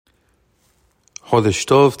Chodesh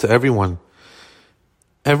Tov to everyone.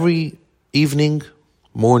 Every evening,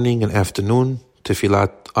 morning and afternoon,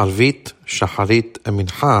 Tefillat Arvit, Shacharit, and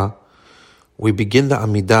Mincha, we begin the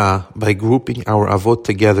Amidah by grouping our Avot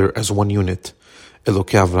together as one unit.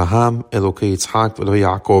 Elokei Avraham, Elokei Yitzhak,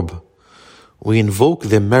 Elokei Yaakov. We invoke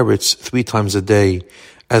their merits 3 times a day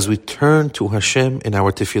as we turn to Hashem in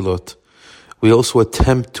our tefillot. We also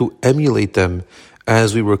attempt to emulate them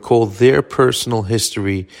as we recall their personal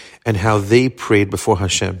history and how they prayed before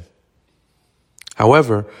Hashem.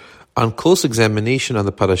 However, on close examination of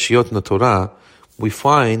the parashiot in the Torah, we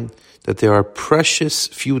find that there are precious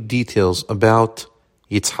few details about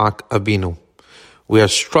Yitzhak Abinu. We are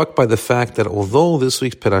struck by the fact that although this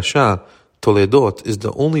week's parasha, Toledot, is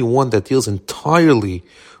the only one that deals entirely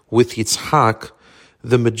with Yitzhak,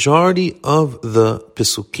 the majority of the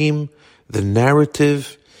Pesukim, the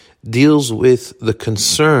narrative, deals with the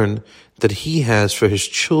concern that he has for his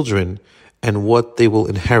children and what they will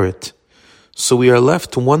inherit. So we are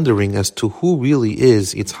left wondering as to who really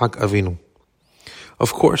is Yitzhak Avinu.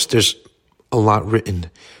 Of course, there's a lot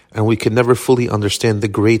written, and we can never fully understand the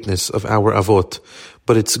greatness of our Avot,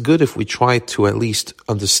 but it's good if we try to at least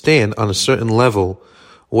understand on a certain level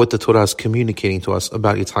what the Torah is communicating to us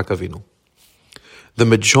about Yitzhak Avinu. The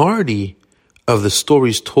majority of the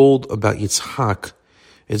stories told about Yitzhak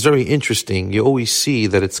is very interesting. You always see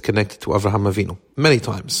that it's connected to Avraham Avinu, many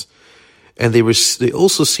times. And they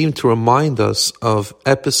also seem to remind us of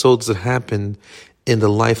episodes that happened in the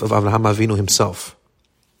life of Avraham Avinu himself.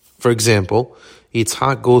 For example,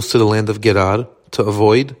 Yitzhak goes to the land of Gerar to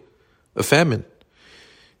avoid a famine.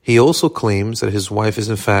 He also claims that his wife is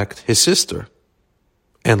in fact his sister,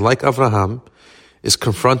 and like Avraham, is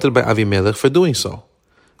confronted by Avimelech for doing so.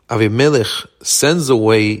 Avimelech sends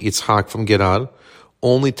away Yitzhak from Gerar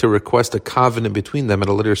only to request a covenant between them at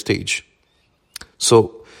a later stage.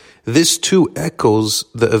 So this too echoes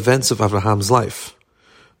the events of Avraham's life.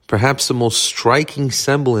 Perhaps the most striking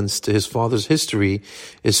semblance to his father's history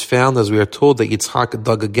is found as we are told that Yitzhak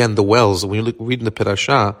dug again the wells. When you read in the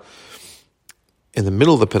parasha, in the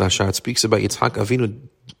middle of the parasha, it speaks about Yitzhak Avinu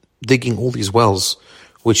digging all these wells,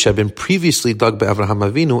 which had been previously dug by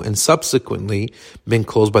Avraham Avinu and subsequently been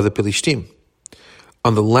closed by the Pelishtim.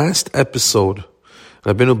 On the last episode,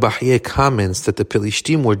 Rabbeinu Bahye comments that the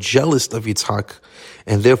Pelishtim were jealous of Yitzhak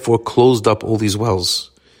and therefore closed up all these wells.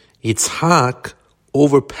 Yitzhak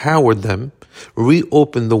overpowered them,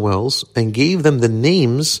 reopened the wells, and gave them the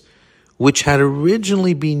names which had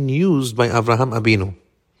originally been used by Avraham Avinu.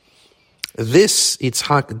 This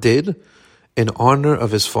Yitzhak did in honor of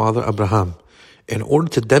his father Abraham, in order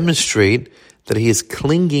to demonstrate that he is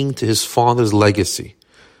clinging to his father's legacy.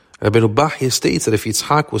 Rabbeinu Bahya states that if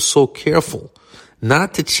Yitzhak was so careful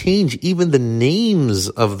not to change even the names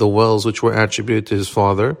of the wells which were attributed to his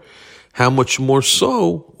father, how much more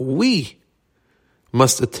so we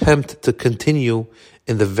must attempt to continue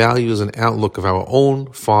in the values and outlook of our own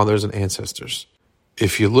fathers and ancestors.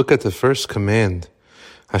 If you look at the first command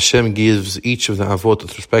Hashem gives each of the Avot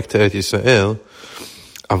with respect to Eretz Yisrael,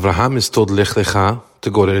 Avraham is told Lech Lecha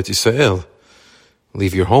to go to Eretz Yisrael.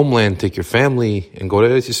 Leave your homeland, take your family, and go to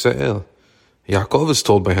Eretz Yisrael. Yaakov is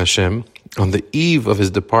told by Hashem on the eve of his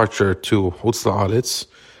departure to Chutz La'aretz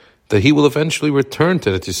that he will eventually return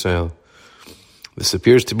to Eretz Yisrael. This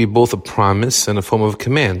appears to be both a promise and a form of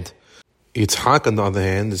command. Yitzhak, on the other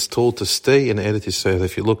hand, is told to stay in Eretz Yisrael.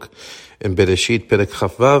 If you look in Bereshit, Perek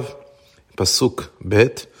Chavav, Pasuk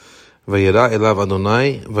Bet, Vayera elav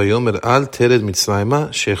Adonai, Vayomer al tered Mitzrayma,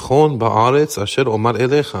 Shechon ba'aretz asher omar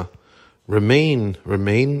elecha. Remain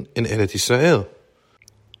in Eretz Yisrael.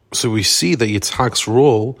 So we see that Yitzhak's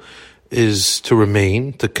role is to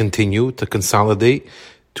remain, to continue, to consolidate,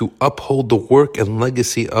 to uphold the work and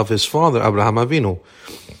legacy of his father, Abraham Avinu.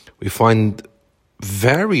 We find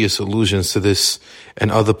various allusions to this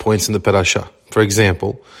and other points in the parasha. For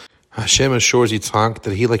example, Hashem assures Yitzhak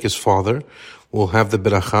that he, like his father, will have the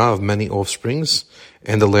beracha of many offsprings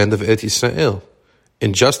and the land of Eretz Yisrael.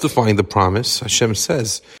 In justifying the promise, Hashem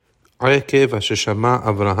says, Akev asher shama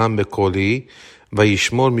Avraham bekoli,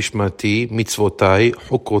 vayishmor mishmarti, mitzvotai,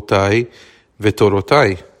 hukotai,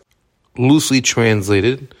 vetorotai. Loosely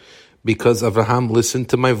translated, because Avraham listened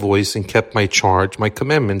to my voice and kept my charge, my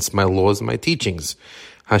commandments, my laws, and my teachings.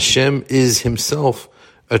 Hashem is himself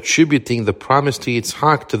attributing the promise to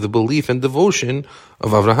Yitzhak to the belief and devotion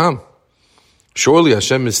of Avraham. Surely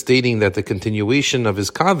Hashem is stating that the continuation of his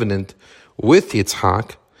covenant with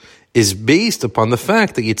Yitzhak is based upon the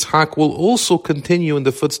fact that Yitzhak will also continue in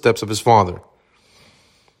the footsteps of his father.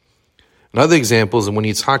 Another example is when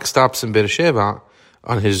Yitzhak stops in Beersheba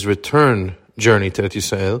on his return journey to Eretz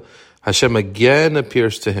Yisrael, Hashem again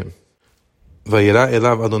appears to him. וירא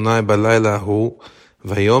אליו אדוני בלילה ההוא,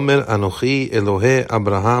 ויאמר אנוכי אלוהי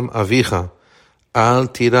אברהם אביך, אל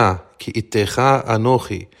תירא, כי איתך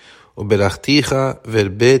אנוכי, וברכתיך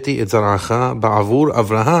והרביתי את זרעך בעבור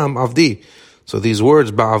אברהם עבדי. So these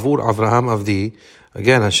words, בעבור אברהם עבדי,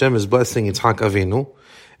 again, Hashem is blessing Yitzhak Avinu,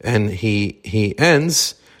 and he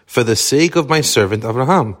ends, for the sake of my servant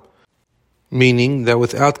Abraham. Meaning that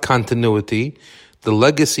without continuity, the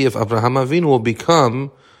legacy of Abraham Avinu will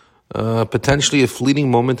become potentially a fleeting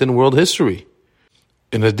moment in world history.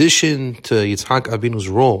 In addition to Yitzhak Avinu's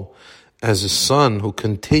role as a son who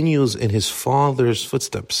continues in his father's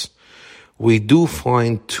footsteps, we do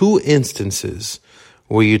find two instances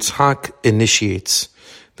where Yitzhak initiates.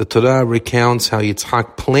 The Torah recounts how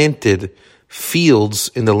Yitzhak planted fields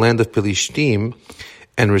in the land of Pelishtim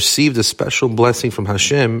and received a special blessing from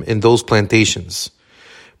Hashem in those plantations.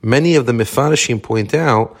 Many of the Mefarshim point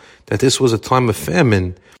out that this was a time of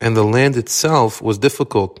famine and the land itself was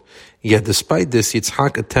difficult. Yet despite this,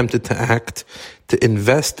 Yitzhak attempted to act, to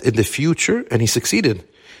invest in the future, and he succeeded.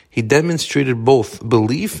 He demonstrated both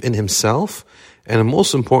belief in himself and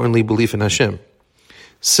most importantly, belief in Hashem.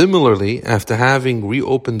 Similarly, after having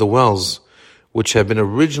reopened the wells which had been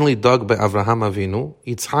originally dug by Avraham Avinu,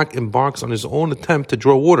 Yitzhak embarks on his own attempt to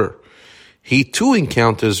draw water. He too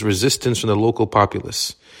encounters resistance from the local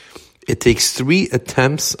populace. It takes 3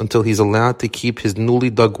 attempts until he's allowed to keep his newly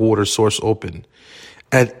dug water source open.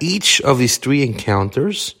 At each of these 3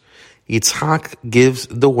 encounters, Yitzhak gives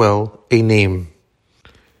the well a name.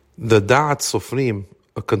 The Da'at Sofrim,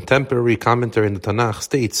 a contemporary commentary in the Tanakh,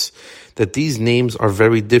 states that these names are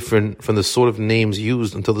very different from the sort of names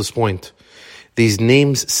used until this point. These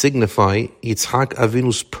names signify Yitzhak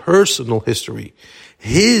Avinu's personal history,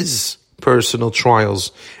 his personal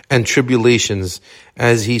trials and tribulations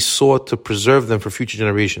as he sought to preserve them for future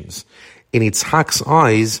generations. In Yitzhak's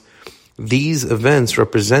eyes, these events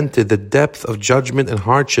represented the depth of judgment and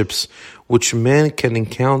hardships which man can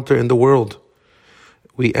encounter in the world.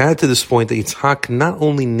 We add to this point that Yitzhak not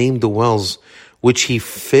only named the wells which he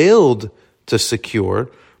failed to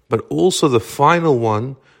secure, but also the final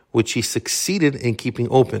one which he succeeded in keeping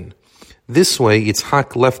open. This way,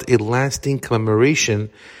 Yitzhak left a lasting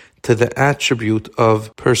commemoration to the attribute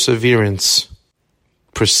of perseverance,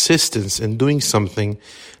 persistence in doing something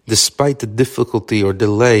despite the difficulty or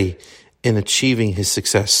delay in achieving his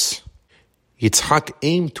success. Yitzhak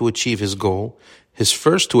aimed to achieve his goal. His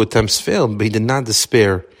first 2 attempts failed, but he did not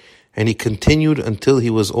despair, and he continued until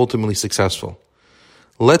he was ultimately successful.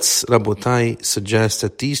 Let's, Rabotai, suggest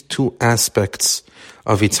that these 2 aspects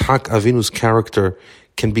of Yitzhak Avinu's character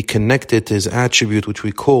can be connected to his attribute which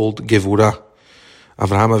we called Gevurah.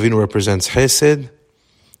 Avraham Avinu represents Chesed,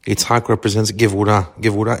 Yitzhak represents Gevurah.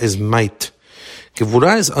 Gevurah is might.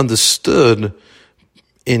 Gevurah is understood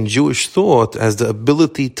in Jewish thought as the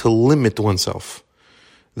ability to limit oneself.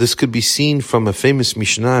 This could be seen from a famous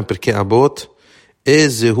Mishnah in Pirkei Avot,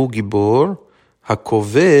 Ezehu Gibor,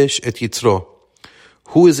 Hakovesh et Yitzro.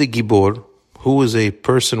 Who is a Gibor? Who is a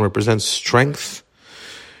person who represents strength?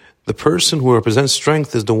 The person who represents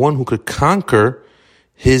strength is the one who could conquer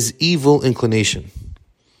his evil inclination.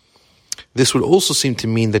 This would also seem to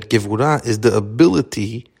mean that Gevurah is the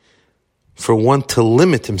ability for one to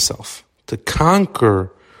limit himself, to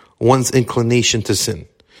conquer one's inclination to sin.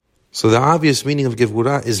 So the obvious meaning of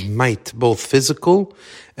Gevurah is might, both physical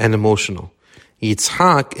and emotional.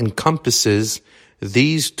 Yitzhak encompasses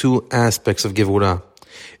these 2 aspects of Gevurah.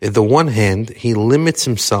 On the one hand, he limits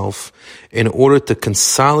himself in order to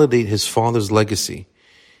consolidate his father's legacy.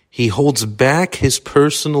 He holds back his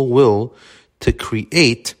personal will to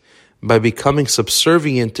create by becoming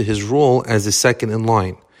subservient to his role as the second in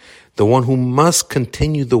line, the one who must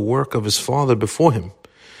continue the work of his father before him.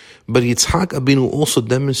 But Yitzhak Abinu also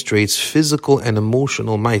demonstrates physical and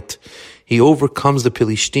emotional might. He overcomes the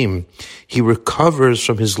Pelishtim. He recovers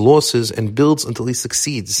from his losses and builds until he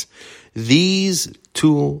succeeds. These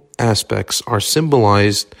 2 aspects are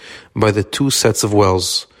symbolized by the 2 sets of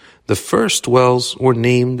wells. The first wells were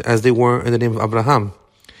named as they were in the name of Abraham,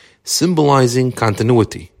 symbolizing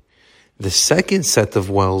continuity. The second set of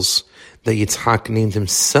wells that Yitzhak named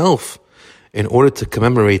himself in order to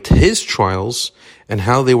commemorate his trials and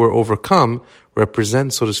how they were overcome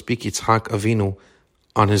represent, so to speak, Yitzhak Avinu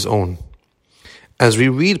on his own. As we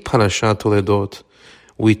read Parashat Toledot,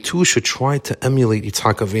 we too should try to emulate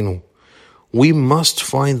Yitzhak Avinu. We must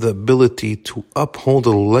find the ability to uphold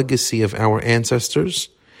the legacy of our ancestors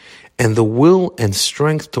and the will and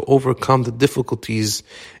strength to overcome the difficulties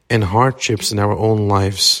and hardships in our own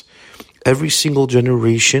lives. Every single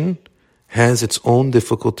generation has its own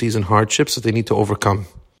difficulties and hardships that they need to overcome.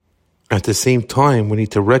 At the same time, we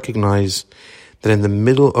need to recognize that in the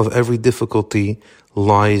middle of every difficulty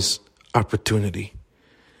lies opportunity.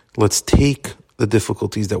 Let's take the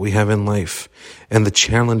difficulties that we have in life and the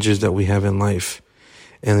challenges that we have in life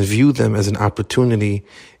and view them as an opportunity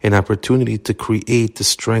to create the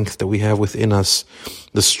strength that we have within us,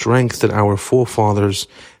 the strength that our forefathers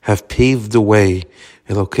have paved the way.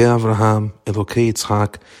 Elokei Avraham, Elokei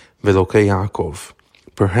Yitzhak, Velokei Yaakov.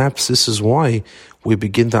 Perhaps this is why we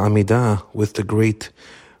begin the Amidah with the great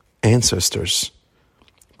ancestors,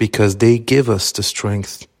 because they give us the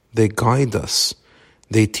strength, they guide us,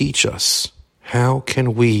 they teach us. How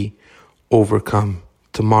can we overcome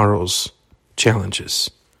tomorrow's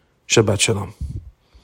challenges? Shabbat Shalom.